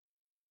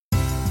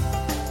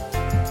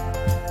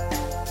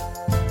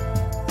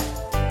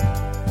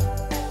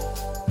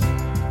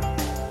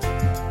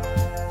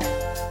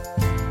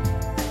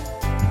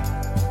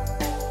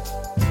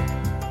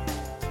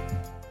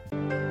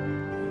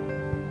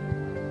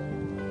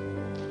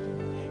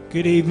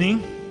Good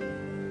evening.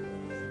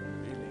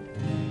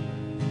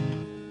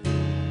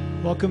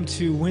 Welcome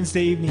to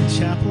Wednesday Evening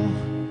Chapel.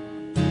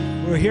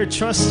 We're here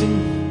trusting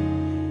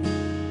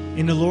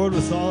in the Lord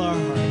with all our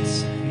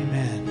hearts.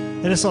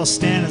 Amen. Let us all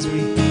stand as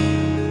we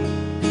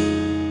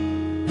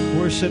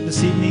worship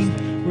this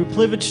evening. We're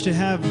privileged to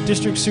have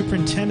District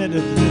Superintendent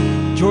of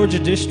the Georgia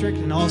District,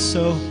 and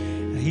also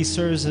he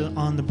serves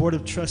on the Board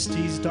of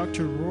Trustees,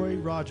 Dr. Roy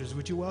Rogers.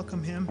 Would you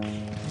welcome him?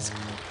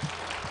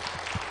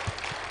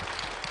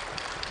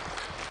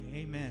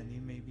 Amen.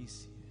 You may be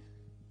seated.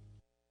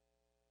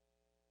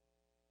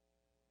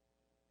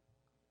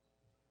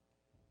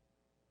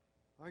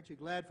 Aren't you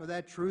glad for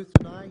that truth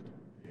tonight?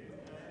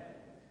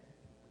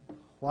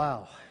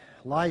 Wow.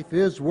 Life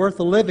is worth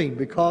a living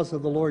because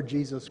of the Lord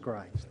Jesus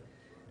Christ.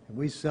 And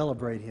we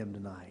celebrate Him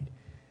tonight.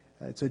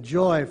 It's a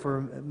joy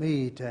for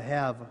me to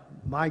have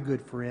my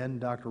good friend,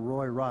 Dr.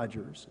 Roy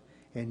Rogers.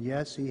 And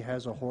yes, he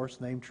has a horse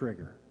named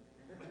Trigger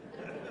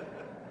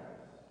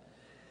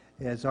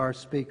as our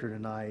speaker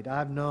tonight.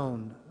 I've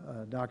known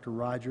Dr.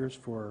 Rogers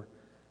for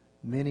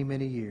many,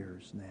 many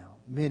years now.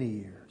 Many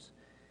years.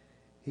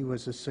 He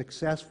was a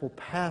successful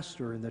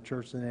pastor in the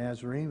Church of the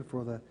Nazarene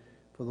for the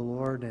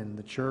Lord, and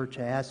the church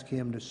asked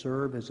him to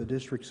serve as a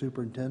district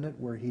superintendent,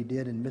 where he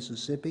did in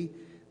Mississippi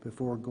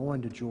before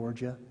going to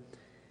Georgia.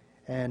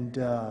 And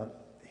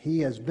he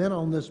has been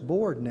on this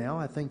board now,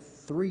 I think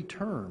 3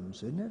 terms,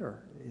 isn't it?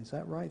 Or is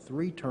that right?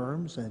 3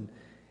 terms, and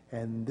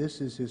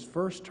this is his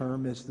first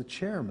term as the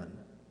chairman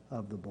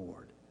of the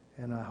board.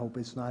 And I hope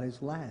it's not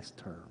his last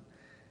term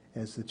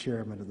as the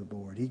chairman of the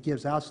board. He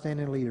gives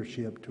outstanding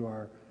leadership to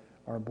our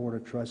Board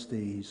of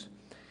Trustees.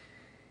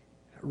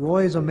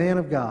 Roy is a man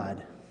of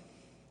God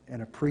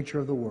and a preacher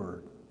of the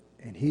Word,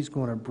 and he's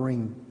going to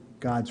bring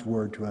God's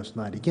Word to us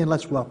tonight. Again,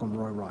 let's welcome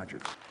Roy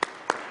Rogers.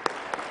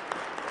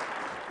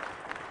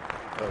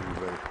 Love you,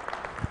 buddy.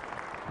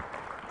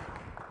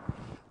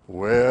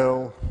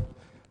 Well,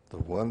 the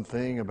one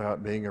thing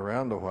about being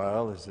around a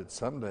while is that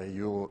someday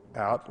you'll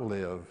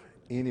outlive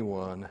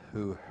anyone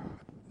who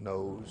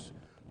knows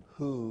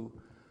who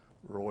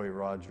Roy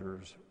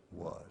Rogers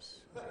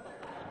was.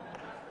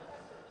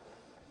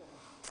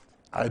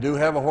 I do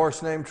have a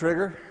horse named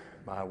Trigger.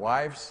 My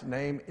wife's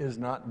name is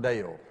not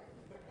Dale.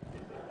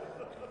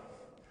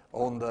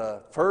 On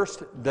the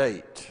first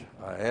date,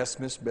 I asked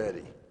Miss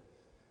Betty,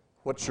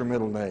 "What's your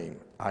middle name?"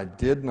 I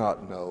did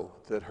not know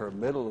that her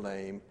middle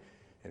name,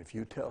 and if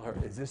you tell her,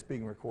 is this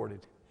being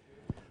recorded?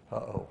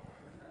 Uh-oh.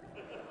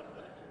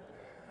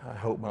 I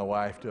hope my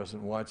wife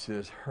doesn't watch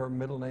this. Her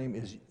middle name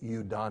is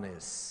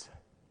Udonis.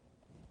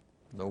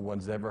 No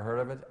one's ever heard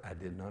of it. I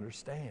didn't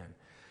understand.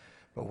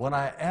 But when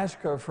I asked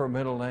her for a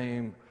middle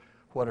name,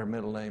 what her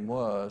middle name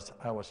was,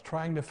 I was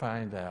trying to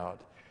find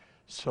out.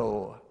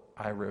 So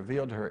I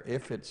revealed to her,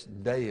 if it's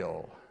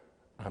Dale,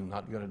 I'm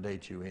not going to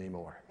date you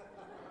anymore.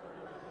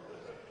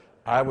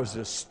 I was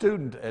a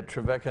student at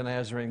Trevecca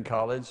Nazarene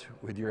College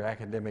with your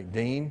academic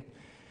dean,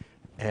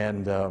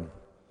 and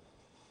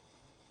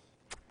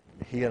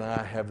he and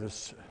I have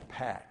this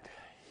pact.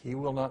 He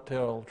will not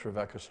tell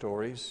Trevecca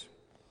stories,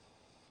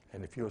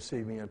 and if you'll see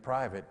me in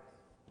private,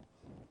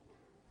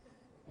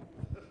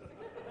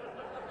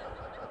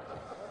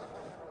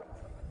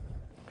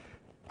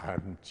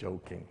 I'm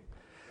joking.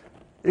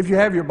 If you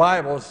have your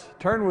Bibles,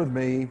 turn with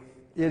me.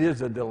 It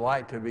is a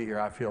delight to be here.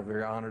 I feel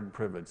very honored and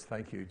privileged.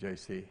 Thank you,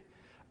 JC.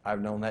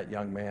 I've known that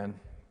young man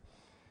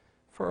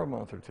for a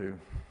month or 2.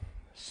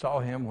 Saw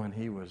him when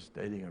he was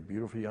dating a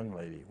beautiful young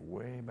lady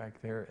way back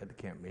there at the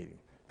camp meeting.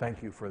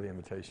 Thank you for the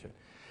invitation.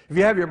 If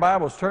you have your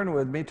Bibles, turn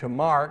with me to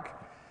Mark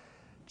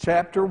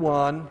chapter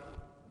 1.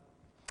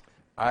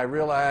 I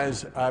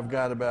realize I've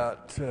got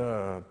about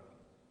an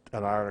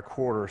hour and a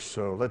quarter,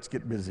 so let's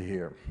get busy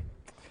here.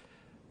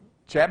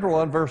 Chapter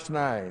 1, verse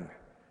 9.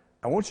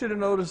 I want you to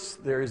notice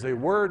there is a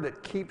word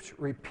that keeps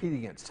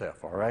repeating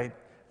itself, all right?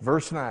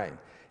 Verse 9.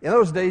 In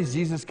those days,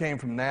 Jesus came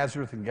from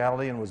Nazareth in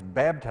Galilee and was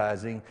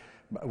baptized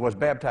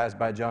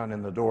by John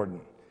in the Jordan.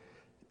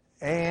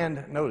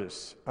 And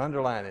notice,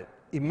 underline it,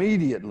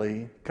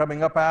 immediately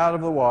coming up out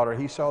of the water,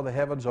 he saw the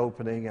heavens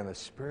opening and the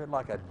Spirit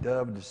like a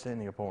dove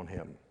descending upon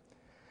him.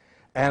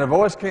 And a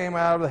voice came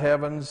out of the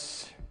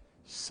heavens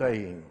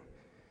saying,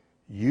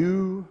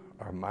 "You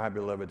are my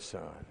beloved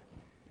Son.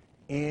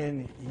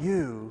 In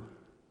you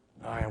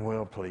I am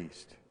well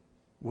pleased."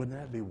 Wouldn't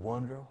that be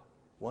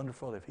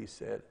wonderful if he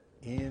said,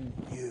 "In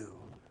you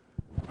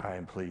I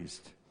am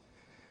pleased"?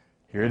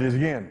 Here it is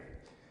again.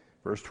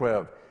 Verse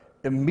 12.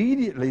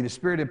 Immediately the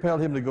Spirit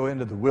impelled him to go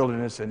into the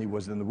wilderness, and he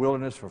was in the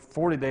wilderness for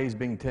 40 days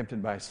being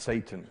tempted by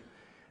Satan.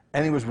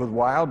 And he was with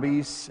wild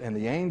beasts, and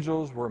the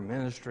angels were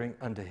ministering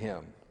unto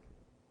him.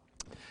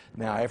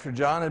 Now, after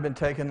John had been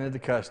taken into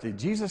custody,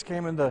 Jesus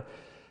came into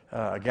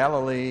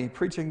Galilee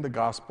preaching the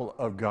gospel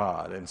of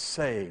God and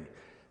saying,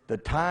 "The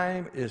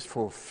time is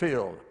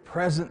fulfilled,"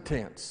 present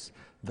tense,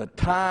 "the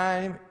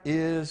time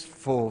is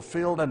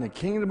fulfilled and the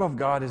kingdom of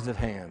God is at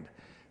hand.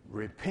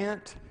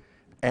 Repent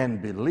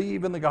and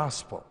believe in the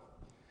gospel."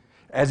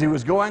 As he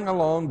was going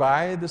along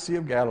by the Sea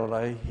of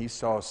Galilee, he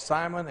saw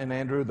Simon and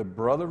Andrew, the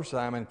brother of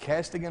Simon,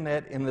 casting a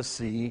net in the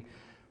sea,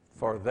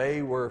 for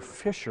they were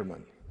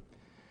fishermen.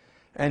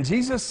 And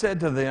Jesus said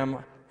to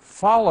them,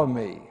 "Follow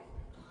me."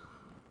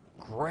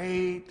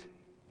 Great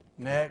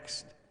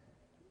next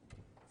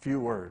few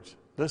words.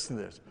 Listen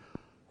to this.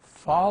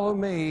 "Follow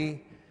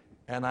me,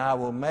 and I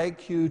will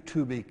make you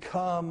to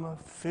become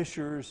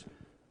fishers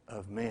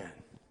of men."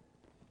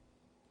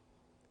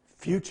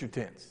 Future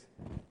tense.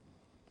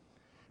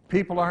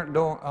 People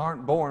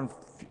aren't born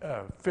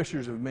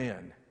fishers of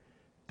men.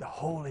 The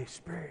Holy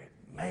Spirit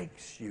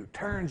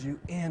turns you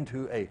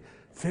into a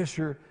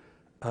fisher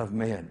of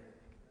men.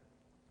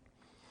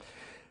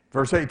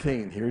 Verse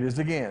 18, here it is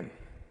again.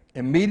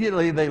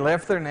 Immediately they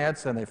left their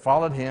nets and they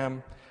followed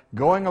him.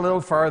 Going a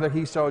little farther,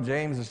 he saw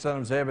James, the son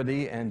of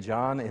Zebedee, and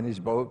John in his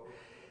boat,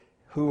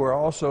 who were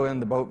also in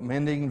the boat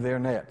mending their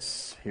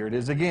nets. Here it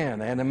is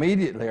again. And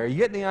immediately, are you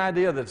getting the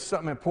idea that there's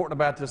something important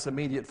about this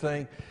immediate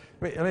thing?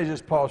 Let me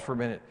just pause for a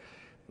minute.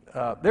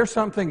 There's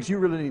some things you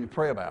really need to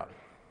pray about.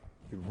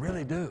 You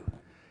really do.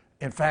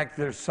 In fact,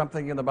 there's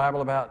something in the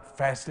Bible about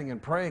fasting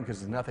and praying,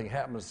 because nothing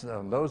happens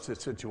in those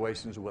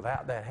situations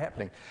without that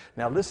happening.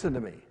 Now listen to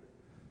me.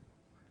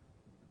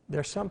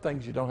 There's some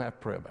things you don't have to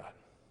pray about.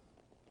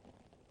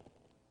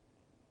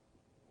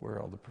 Where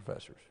are all the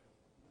professors?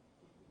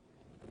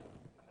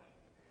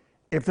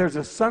 If there's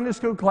a Sunday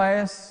school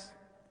class,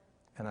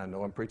 and I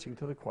know I'm preaching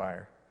to the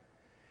choir,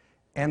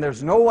 and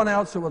there's no one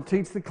else that will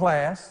teach the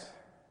class,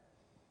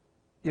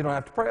 you don't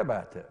have to pray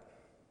about that.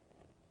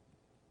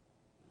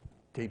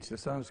 Teach the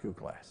Sunday school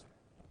class.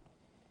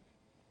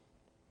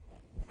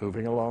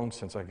 Moving along,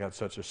 since I got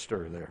such a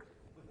stir there.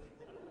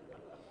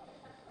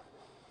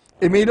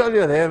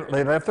 Immediately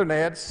they left their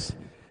nets.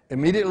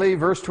 Immediately,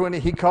 verse 20,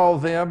 he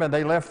called them, and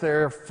they left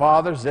their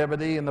father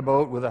Zebedee in the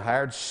boat with the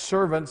hired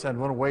servants and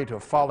went away to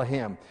follow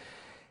him.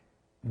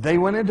 They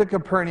went into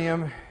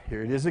Capernaum,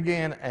 here it is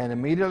again, and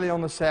immediately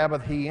on the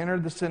Sabbath he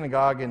entered the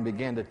synagogue and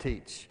began to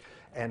teach.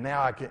 And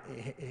now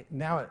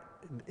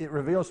it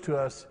reveals to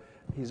us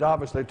he's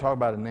obviously talking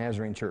about a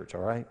Nazarene church,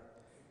 all right?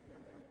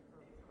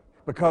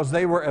 Because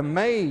they were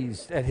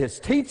amazed at his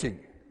teaching.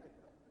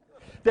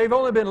 They've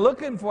only been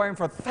looking for him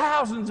for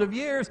thousands of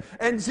years,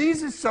 and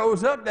Jesus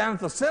shows up down at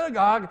the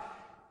synagogue,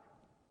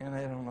 and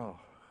they don't know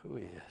who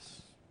he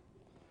is.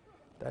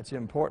 That's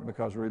important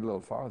because read a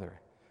little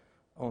farther.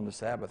 On the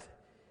Sabbath,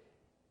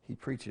 he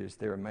preaches.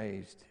 They're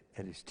amazed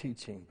at his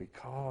teaching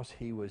because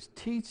he was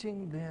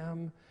teaching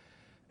them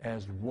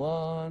as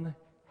one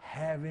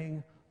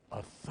having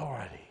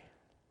authority.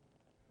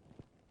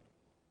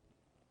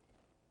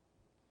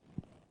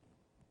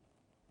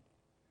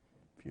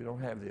 If you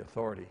don't have the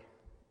authority,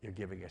 you're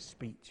giving a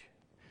speech.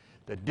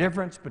 The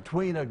difference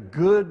between a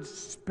good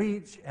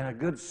speech and a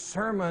good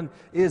sermon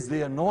is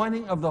the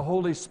anointing of the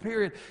Holy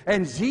Spirit.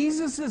 And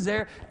Jesus is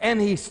there, and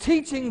he's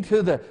teaching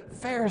to the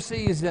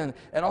Pharisees and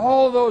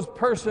all those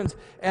persons,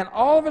 and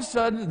all of a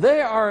sudden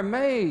they are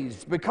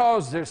amazed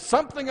because there's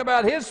something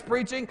about his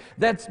preaching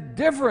that's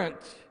different,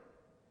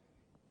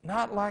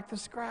 not like the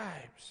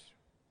scribes.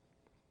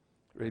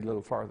 Read a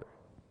little farther.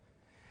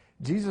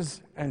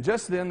 Jesus, and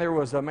just then there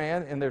was a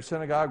man in their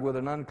synagogue with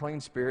an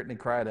unclean spirit, and he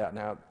cried out.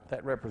 Now,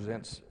 that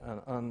represents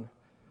an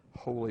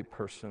unholy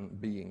person,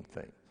 being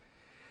thing.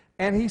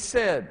 And he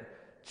said,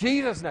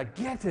 Jesus, now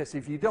get this,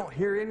 if you don't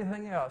hear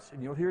anything else,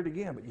 and you'll hear it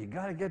again, but you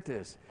got to get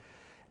this.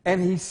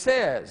 And he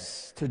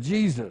says to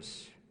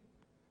Jesus,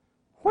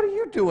 what are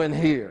you doing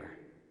here?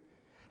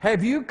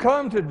 Have you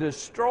come to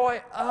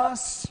destroy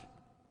us?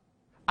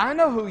 I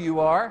know who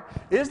you are.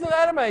 Isn't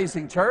that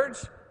amazing, church?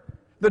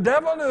 The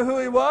devil knew who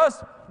he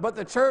was, but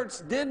the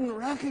church didn't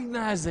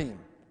recognize him.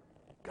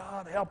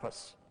 God help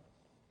us.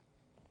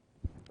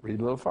 Read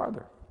a little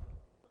farther.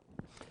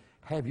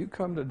 Have you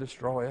come to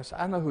destroy us?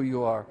 I know who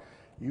you are.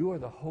 You are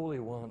the Holy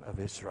One of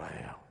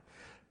Israel.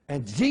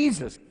 And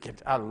Jesus,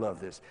 I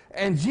love this.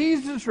 And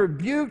Jesus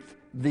rebuked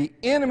the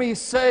enemy,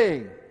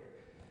 saying,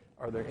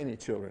 are there any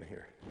children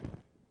here?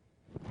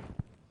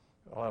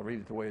 Well, I'll read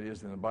it the way it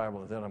is in the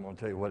Bible, and then I'm going to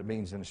tell you what it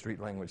means in the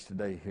street language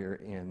today here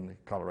in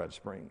Colorado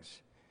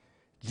Springs.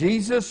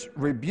 Jesus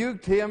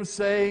rebuked him,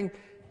 saying,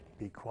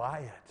 be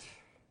quiet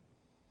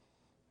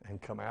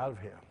and come out of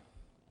him.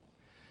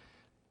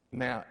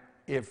 Now,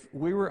 if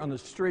we were on the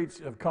streets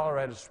of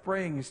Colorado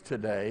Springs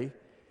today,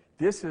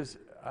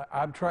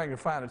 I'm trying to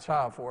find a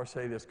child for,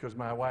 say this, because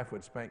my wife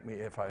would spank me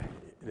if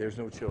there's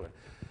no children.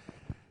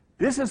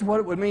 This is what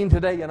it would mean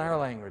today in our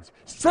language.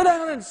 Sit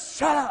down and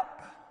shut up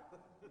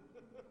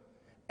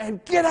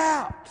and get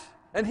out.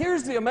 And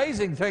here's the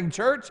amazing thing,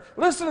 church.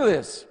 Listen to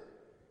this.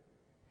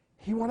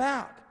 He went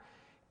out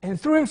and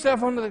threw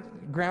himself onto the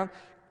ground,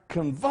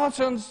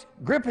 convulsions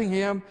gripping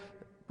him,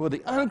 with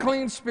the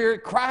unclean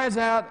spirit, cries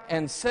out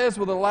and says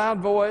with a loud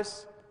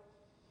voice,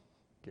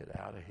 get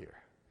out of here.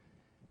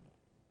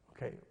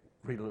 Okay,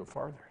 read a little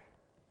farther.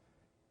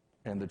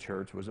 And the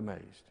church was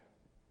amazed.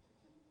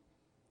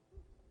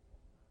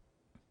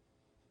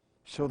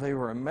 So they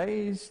were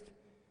amazed,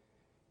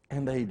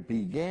 and they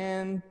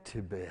began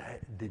to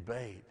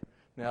debate.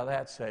 Now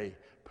that's a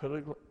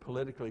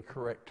politically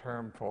correct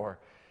term for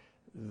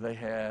they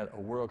had a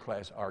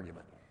world-class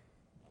argument.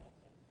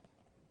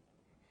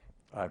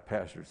 I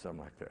pastored something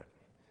like that.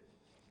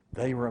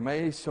 They were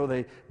amazed, so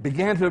they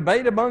began to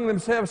debate among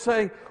themselves,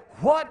 saying,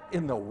 "What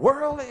in the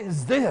world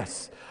is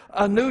this?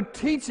 A new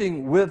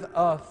teaching with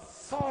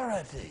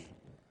authority."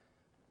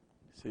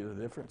 See the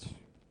difference?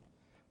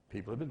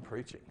 People have been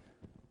preaching,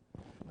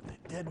 but they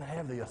didn't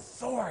have the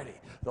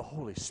authority, the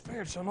Holy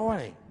Spirit's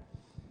anointing.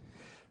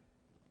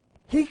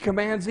 He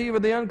commands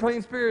even the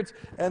unclean spirits,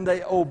 and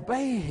they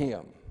obey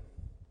him.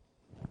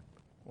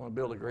 Want to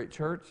build a great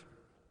church?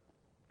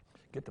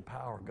 Get the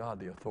power of God,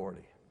 the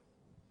authority.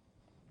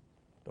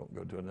 Don't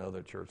go to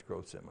another church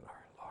growth seminar.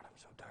 Lord, I'm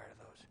so tired of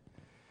those.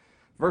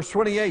 Verse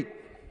 28.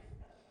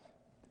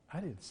 I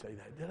didn't say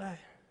that, did I?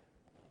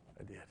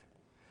 I did.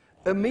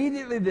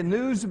 Immediately the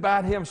news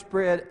about him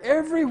spread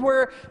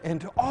everywhere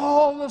into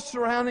all the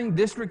surrounding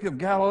district of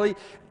Galilee,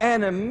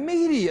 and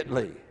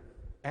immediately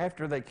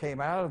after they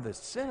came out of the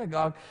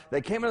synagogue,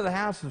 they came into the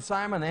house of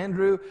Simon and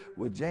Andrew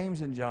with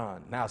James and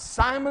John. Now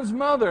Simon's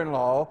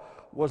mother-in-law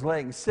was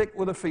laying sick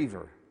with a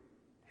fever.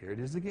 Here it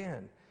is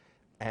again.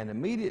 And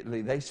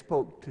immediately they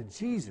spoke to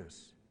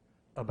Jesus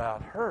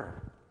about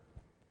her.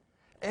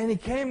 And he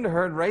came to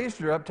her and raised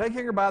her up,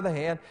 taking her by the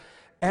hand,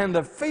 and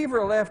the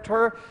fever left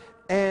her,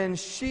 and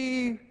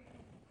she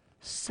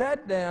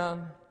sat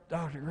down,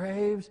 Dr.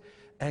 Graves,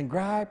 and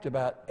griped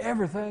about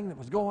everything that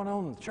was going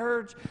on in the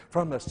church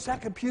from the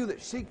second pew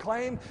that she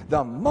claimed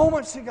the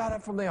moment she got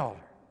up from the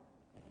altar.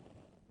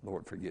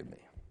 Lord, forgive me.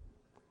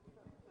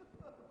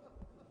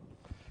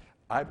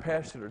 I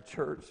pastored a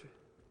church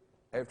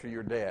after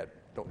your dad.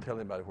 Don't tell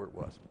anybody where it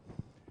was.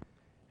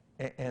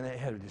 And it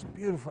had this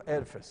beautiful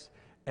edifice.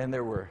 And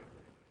there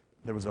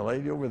was a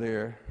lady over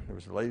there, there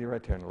was a lady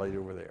right there, and a lady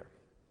over there.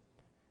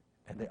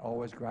 And they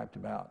always griped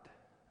about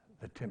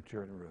the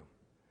temperature in the room.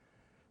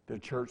 The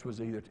church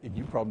was either, and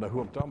you probably know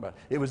who I'm talking about,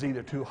 it was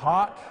either too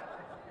hot,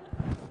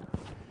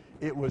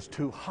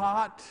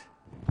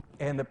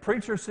 and the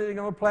preacher sitting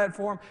on the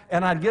platform,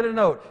 and I'd get a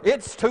note,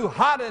 "It's too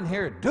hot in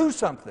here, do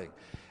something."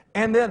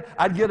 And then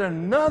I'd get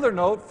another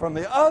note from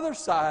the other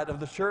side of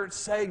the church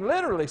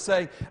literally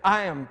saying,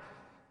 "I am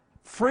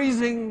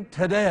freezing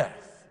to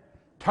death.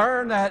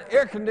 Turn that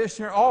air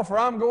conditioner off or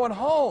I'm going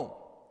home."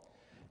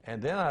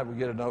 And then I would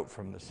get a note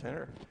from the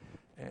center,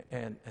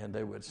 and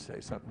they would say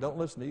something. "Don't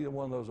listen to either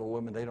one of those old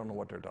women. They don't know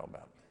what they're talking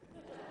about."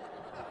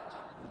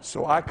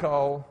 So I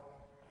called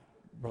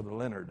Brother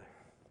Leonard,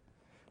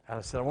 and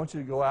I said, "I want you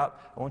to go out.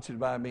 I want you to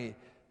buy me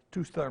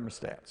 2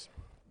 thermostats."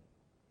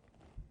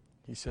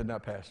 He said, "Now,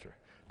 Pastor,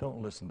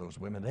 don't listen to those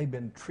women. They've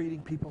been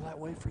treating people that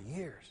way for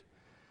years."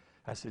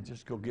 I said,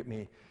 "Just go get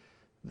me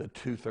the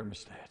 2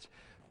 thermostats."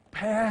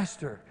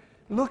 "Pastor,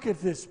 look at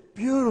this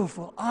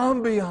beautiful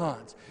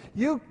ambiance.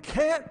 You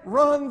can't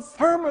run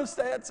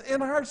thermostats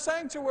in our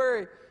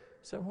sanctuary." I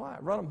said, "Why?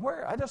 Run them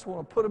where? I just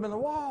want to put them in the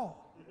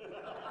wall."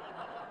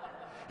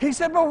 He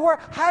said, "But where?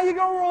 How are you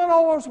going to run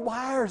all those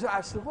wires?"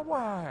 I said, "What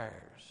wires?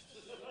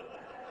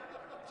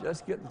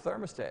 Just get the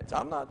thermostats.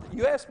 I'm not,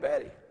 you ask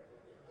Betty."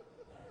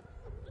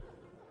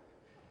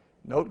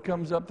 Note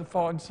comes up the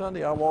following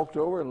Sunday. I walked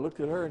over and looked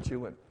at her, and she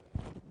went.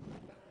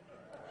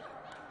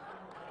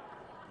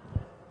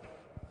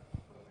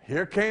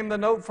 Here came the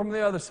note from the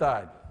other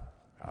side.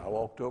 I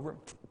walked over,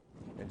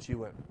 and she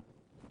went.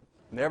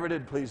 Never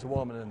did please the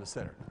woman in the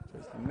center.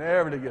 Just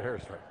never did get her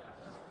straight.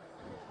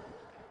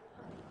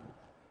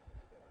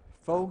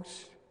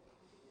 Folks,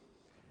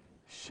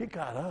 she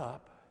got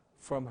up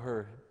from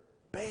her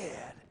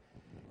bed,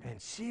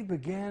 and she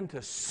began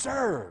to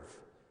serve.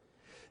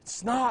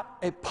 It's not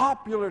a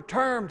popular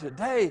term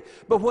today,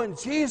 but when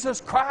Jesus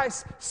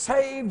Christ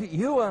saved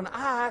you and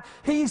I,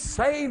 He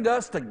saved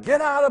us to get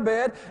out of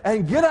bed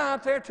and get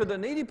out there to the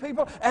needy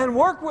people and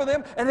work with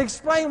them and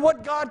explain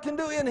what God can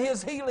do in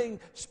His healing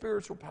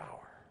spiritual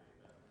power.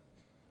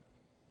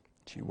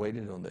 She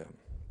waited on them.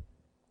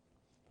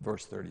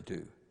 Verse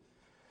 32.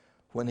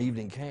 When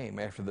evening came,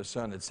 after the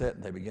sun had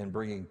set, they began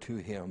bringing to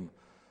Him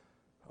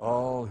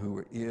all who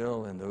were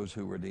ill and those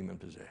who were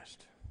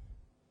demon-possessed.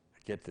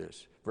 Get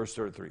this, verse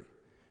 33.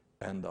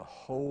 And the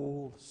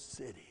whole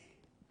city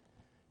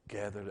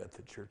gathered at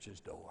the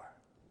church's door.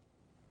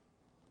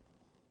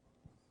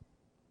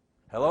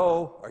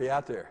 Hello, are you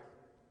out there?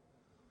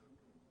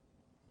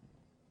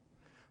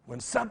 When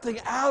something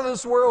out of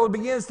this world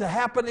begins to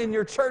happen in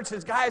your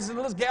churches, guys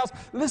and gals,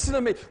 listen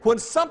to me. When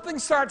something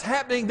starts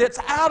happening that's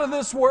out of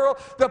this world,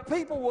 the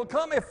people will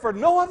come, if for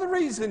no other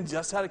reason,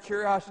 just out of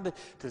curiosity,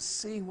 to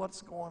see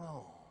what's going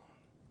on.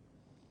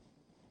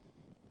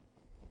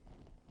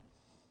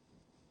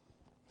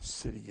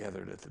 City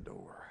gathered at the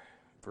door.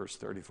 Verse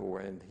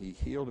 34, and He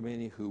healed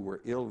many who were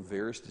ill of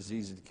various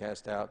diseases to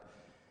cast out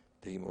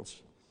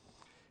demons.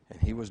 And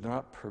He was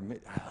not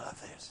permitted. I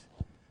love this.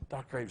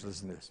 Dr. Graves,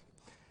 listen to this.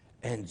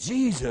 And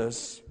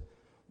Jesus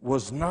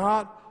was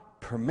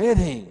not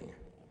permitting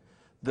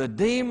the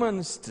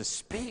demons to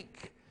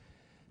speak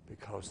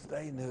because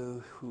they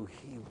knew who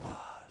He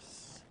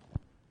was.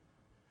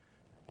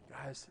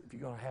 Guys, if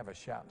you're going to have a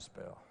shouting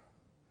spell,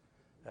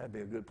 That'd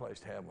be a good place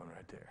to have one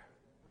right there.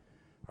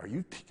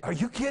 Are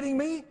you kidding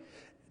me?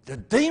 The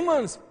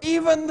demons,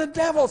 even the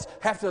devils,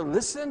 have to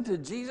listen to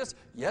Jesus.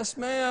 Yes,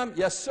 ma'am.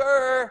 Yes,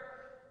 sir.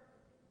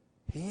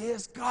 He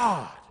is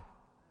God.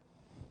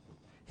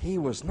 He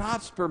was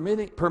not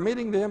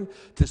permitting them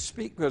to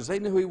speak because they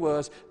knew who he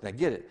was. Now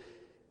get it.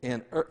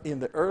 In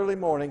the early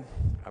morning,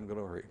 I'm going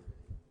to hurry.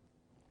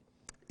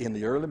 In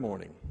the early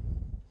morning,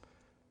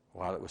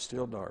 while it was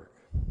still dark,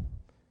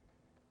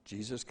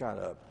 Jesus got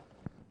up,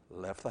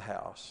 left the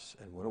house,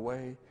 and went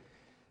away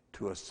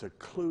to a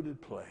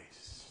secluded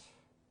place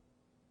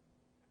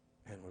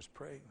and was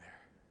praying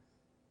there.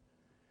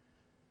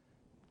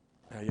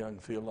 Now, young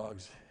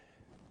theologues,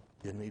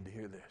 you need to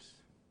hear this.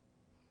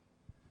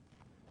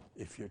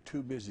 If you're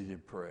too busy to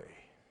pray,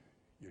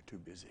 you're too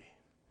busy.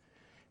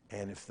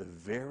 And if the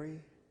very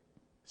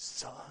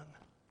Son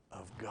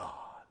of God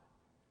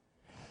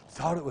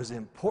thought it was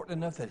important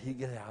enough that he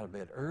get out of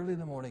bed early in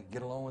the morning,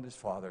 get along with his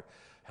Father.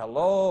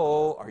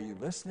 Hello, are you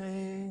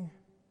listening?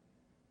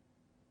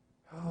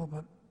 Oh,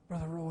 but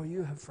Brother Roy,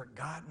 you have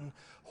forgotten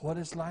what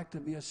it's like to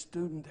be a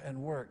student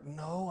and work.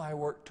 No, I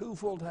work 2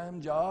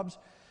 full-time jobs,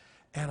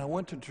 and I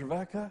went to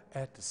Trevecca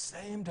at the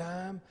same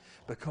time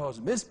because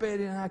Miss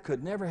Betty and I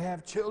could never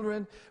have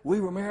children.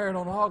 We were married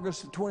on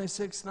August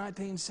 26,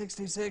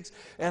 1966,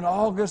 and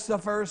August the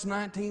 1st,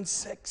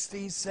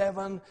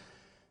 1967.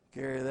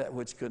 Gary, that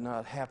which could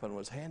not happen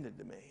was handed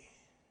to me.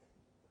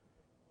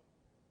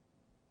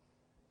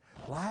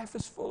 Life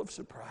is full of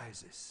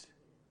surprises.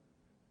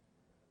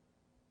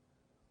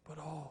 But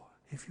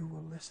if you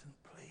will listen,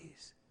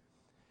 please.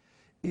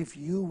 If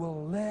you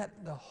will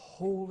let the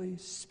Holy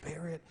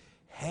Spirit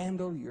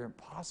handle your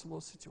impossible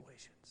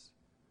situations,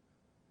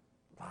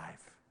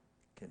 life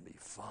can be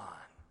fun.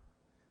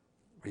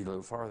 Read a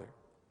little farther.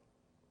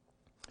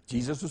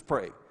 Jesus was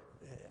praying.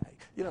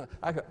 You know,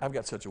 I've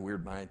got such a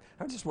weird mind.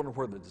 I just wonder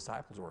where the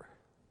disciples were.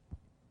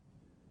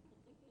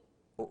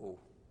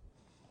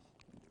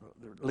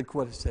 Look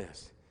what it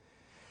says.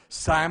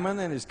 Simon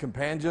and his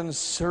companions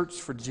searched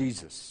for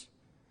Jesus.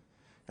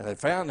 And they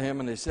found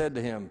him and they said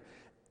to him,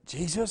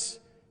 Jesus,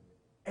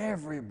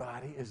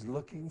 everybody is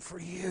looking for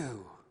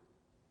you.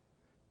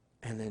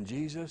 And then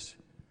Jesus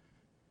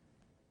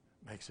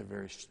makes a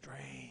very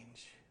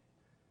strange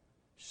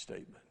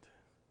statement.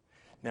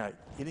 Now,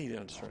 you need to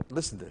understand.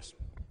 Listen to this.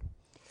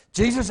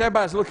 Jesus,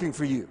 everybody's looking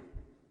for you.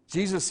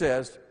 Jesus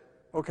says,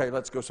 okay,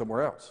 let's go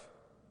somewhere else.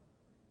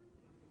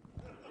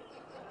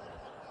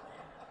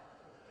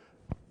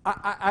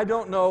 I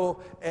don't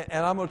know,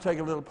 and I'm going to take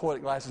a little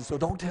poetic license, so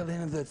don't tell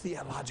any of the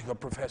theological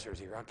professors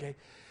here, okay?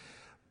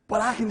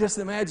 But I can just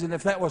imagine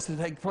if that was to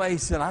take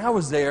place and I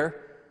was there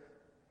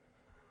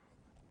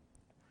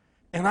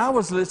and I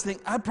was listening,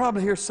 I'd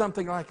probably hear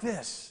something like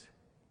this.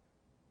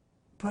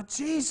 But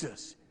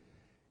Jesus,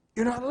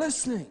 you're not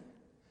listening.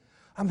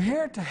 I'm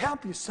here to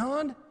help you,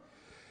 son.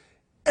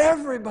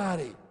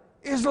 Everybody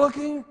is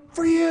looking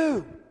for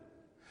you.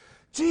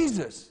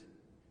 Jesus,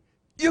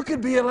 you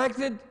could be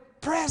elected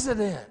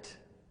president.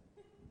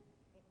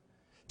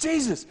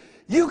 Jesus,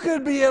 you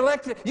could be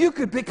elected, you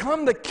could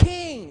become the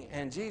king.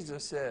 And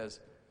Jesus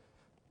says,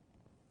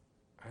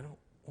 I don't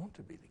want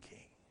to be the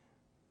king.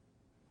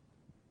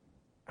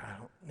 I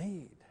don't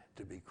need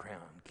to be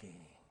crowned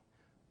king.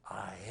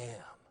 I am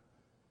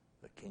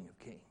the King of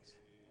Kings.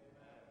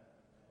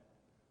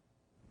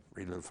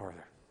 Read a little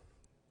farther.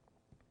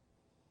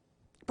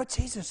 But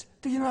Jesus,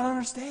 do you not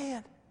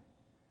understand?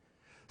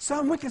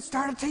 Son, we could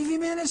start a TV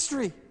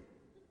ministry.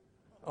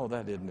 Oh,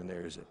 that isn't in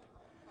there, is it?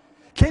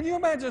 Can you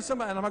imagine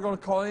somebody, and I'm not going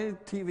to call any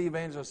TV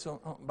evangelist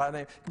by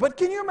name, but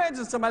can you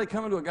imagine somebody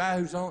coming to a guy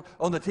who's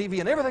on the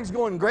TV and everything's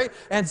going great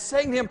and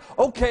saying to him,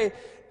 okay,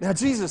 now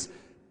Jesus,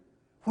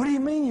 what do you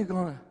mean you're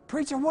going to,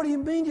 preacher, what do you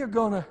mean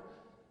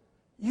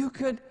you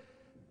could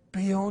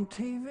be on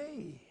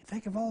TV?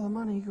 Think of all the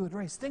money you could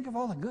raise. Think of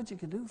all the good you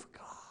could do for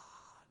God.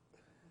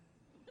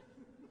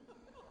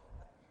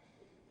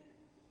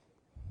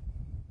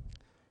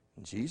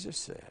 And Jesus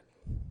said,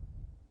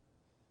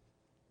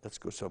 let's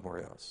go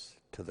somewhere else,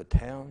 to the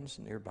towns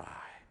nearby,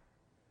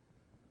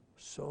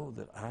 so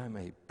that I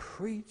may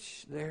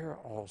preach there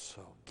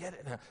also. Get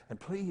it now, and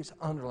please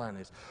underline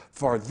this.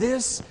 For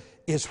this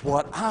is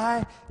what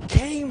I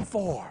came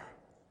for.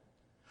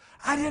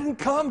 I didn't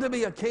come to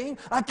be a king.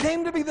 I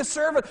came to be the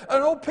servant.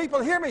 And oh,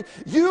 people, hear me.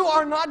 You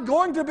are not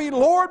going to be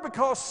Lord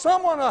because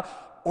someone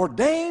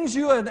ordains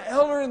you an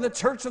elder in the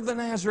Church of the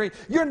Nazarene.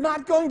 You're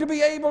not going to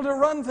be able to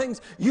run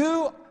things.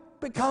 You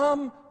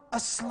become a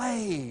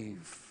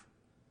slave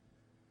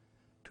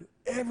to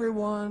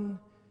everyone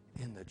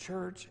in the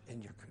church,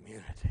 in your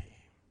community.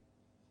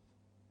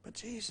 But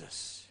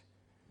Jesus,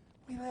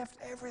 we left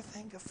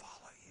everything to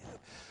follow you.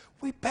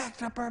 We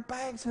packed up our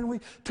bags and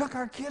we took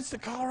our kids to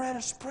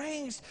Colorado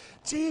Springs.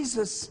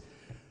 Jesus,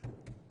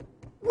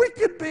 we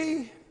could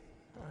be,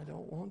 I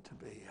don't want to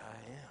be, I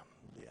am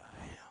the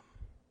I am.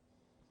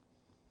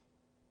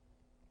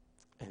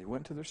 And he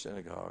went to their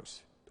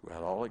synagogues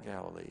throughout all of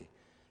Galilee,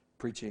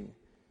 preaching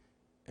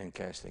and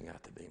casting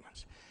out the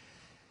demons.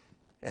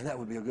 And that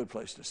would be a good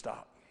place to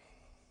stop.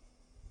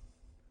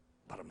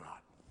 but I'm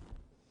not.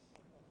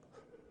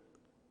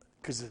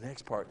 Because the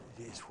next part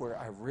is where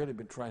I've really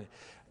been trying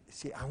to,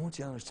 see, I want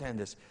you to understand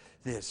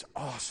this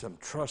awesome,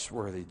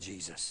 trustworthy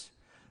Jesus.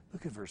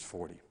 Look at verse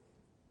 40.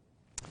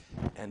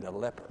 And the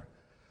leper.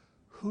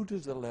 Who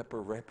does the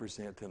leper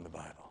represent in the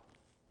Bible?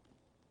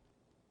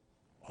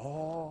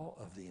 All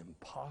of the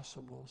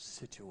impossible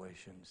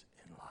situations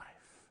in life.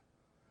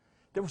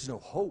 There was no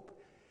hope.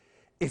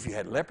 If you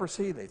had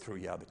leprosy, they threw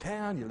you out of the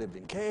town. You lived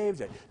in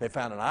caves. They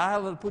found an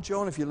island to put you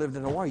on. If you lived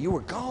in the water, you were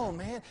gone,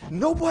 man.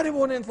 Nobody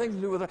wanted anything to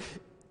do with it.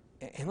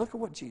 And look at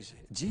what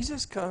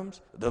Jesus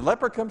comes, the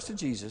leper comes to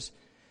Jesus,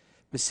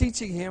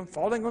 beseeching him,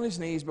 falling on his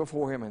knees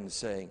before him and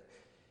saying,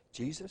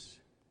 Jesus,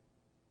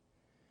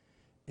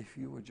 if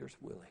you were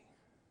just willing,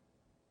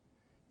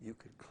 you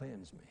could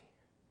cleanse me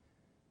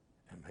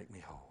and make me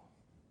whole.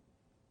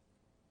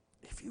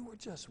 If you were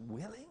just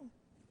willing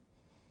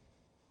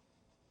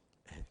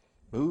and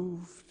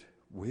moved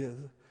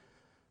with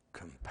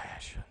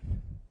compassion.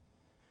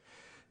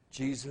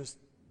 Jesus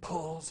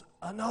pulls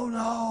a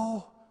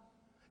no.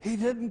 He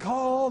didn't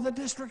call the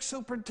district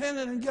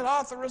superintendent and get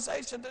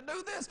authorization to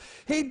do this.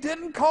 He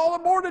didn't call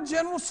the board of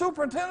general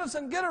superintendents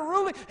and get a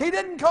ruling. He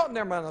didn't call,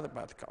 never mind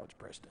about the college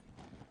president.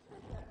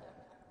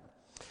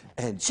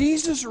 And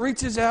Jesus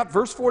reaches out,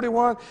 verse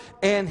 41,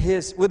 and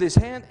with his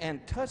hand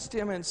and touched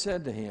him and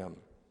said to him,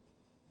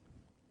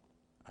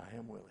 I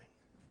am willing.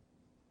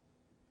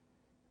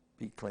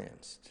 Be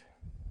cleansed.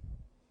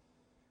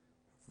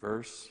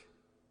 Verse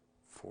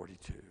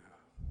 42.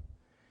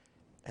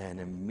 And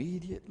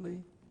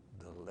immediately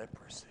the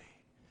leprosy,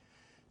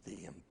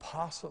 the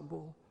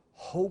impossible,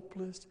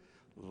 hopeless,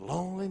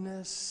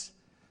 loneliness,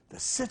 the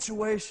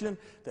situation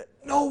that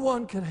no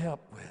one could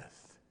help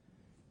with,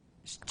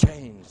 is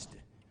changed.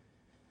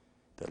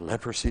 The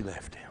leprosy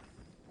left him.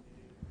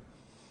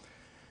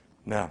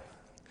 Now,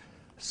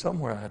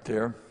 somewhere out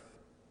there,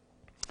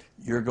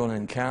 you're going to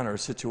encounter a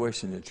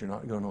situation that you're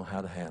not going to know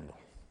how to handle.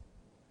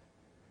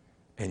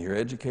 And your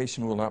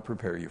education will not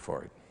prepare you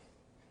for it.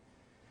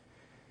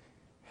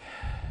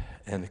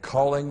 And the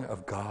calling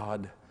of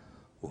God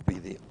will be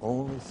the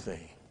only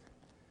thing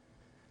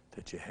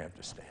that you have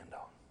to stand on.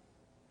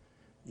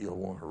 You'll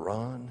want to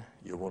run.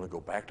 You'll want to go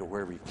back to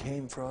wherever you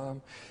came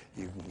from.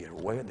 You can get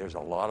away. There's a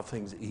lot of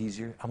things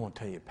easier. I'm going to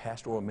tell you,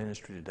 pastoral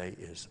ministry today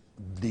is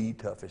the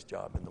toughest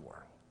job in the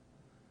world.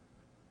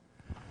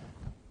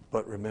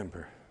 But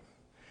remember,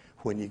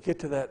 when you get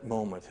to that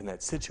moment in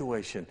that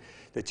situation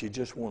that you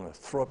just want to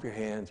throw up your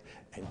hands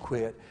and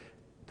quit,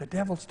 the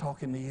devil's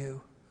talking to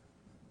you.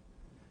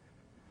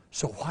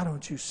 So why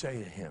don't you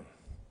say to him,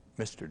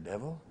 Mr.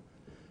 Devil,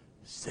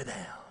 sit down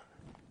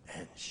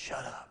and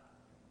shut up.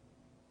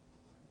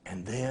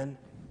 And then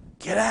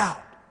get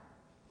out.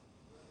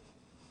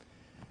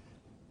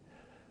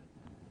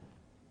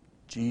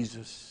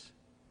 Jesus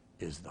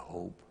is the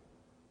hope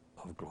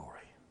of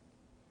glory.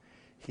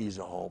 He's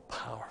all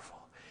powerful.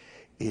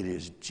 It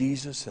is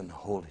Jesus and the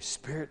Holy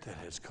Spirit that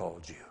has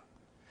called you.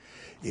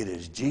 It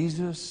is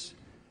Jesus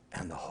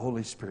and the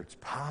Holy Spirit's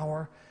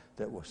power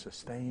that will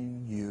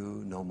sustain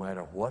you no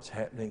matter what's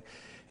happening.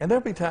 And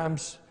there'll be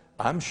times,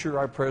 I'm sure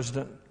our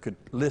president could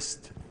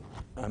list,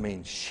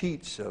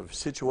 sheets of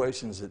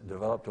situations that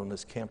developed on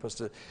this campus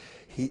that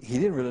he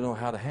didn't really know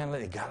how to handle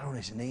it. He got on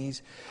his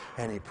knees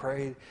and he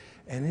prayed.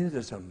 And it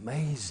is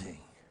amazing.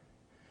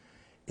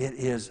 It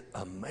is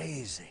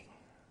amazing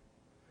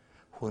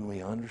when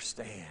we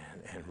understand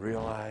and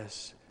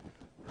realize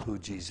who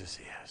Jesus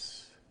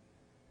is.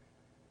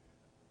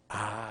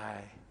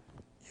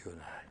 You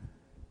and I,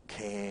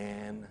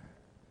 can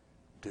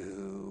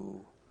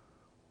do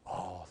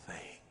all things.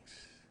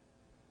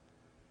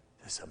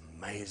 This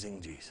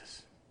amazing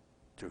Jesus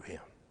through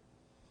him.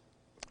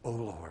 Oh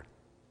Lord,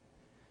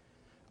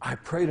 I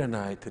pray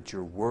tonight that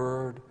your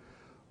word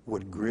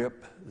would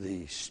grip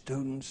the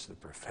students, the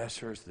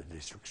professors, the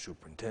district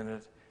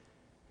superintendent.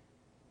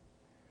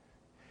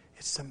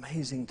 It's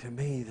amazing to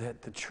me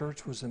that the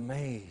church was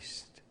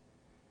amazed.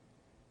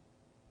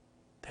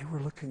 They were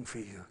looking for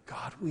you.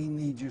 God, we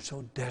need you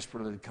so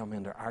desperately to come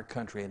into our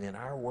country and in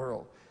our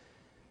world.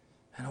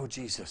 And oh,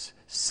 Jesus,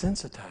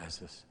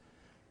 sensitize us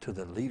to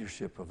the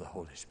leadership of the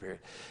Holy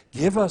Spirit.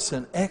 Give us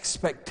an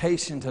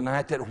expectation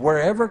tonight that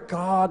wherever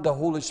God, the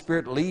Holy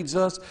Spirit, leads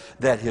us,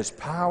 that his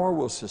power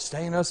will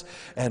sustain us.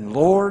 And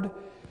Lord,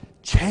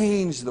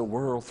 change the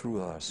world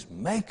through us.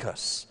 Make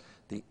us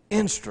the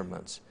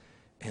instruments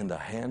in the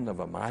hand of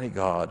a mighty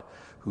God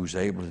who's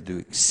able to do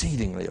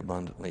exceedingly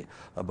abundantly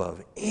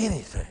above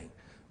anything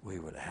we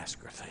would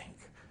ask or think.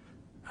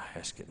 I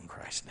ask it in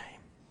Christ's name.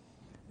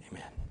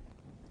 Amen.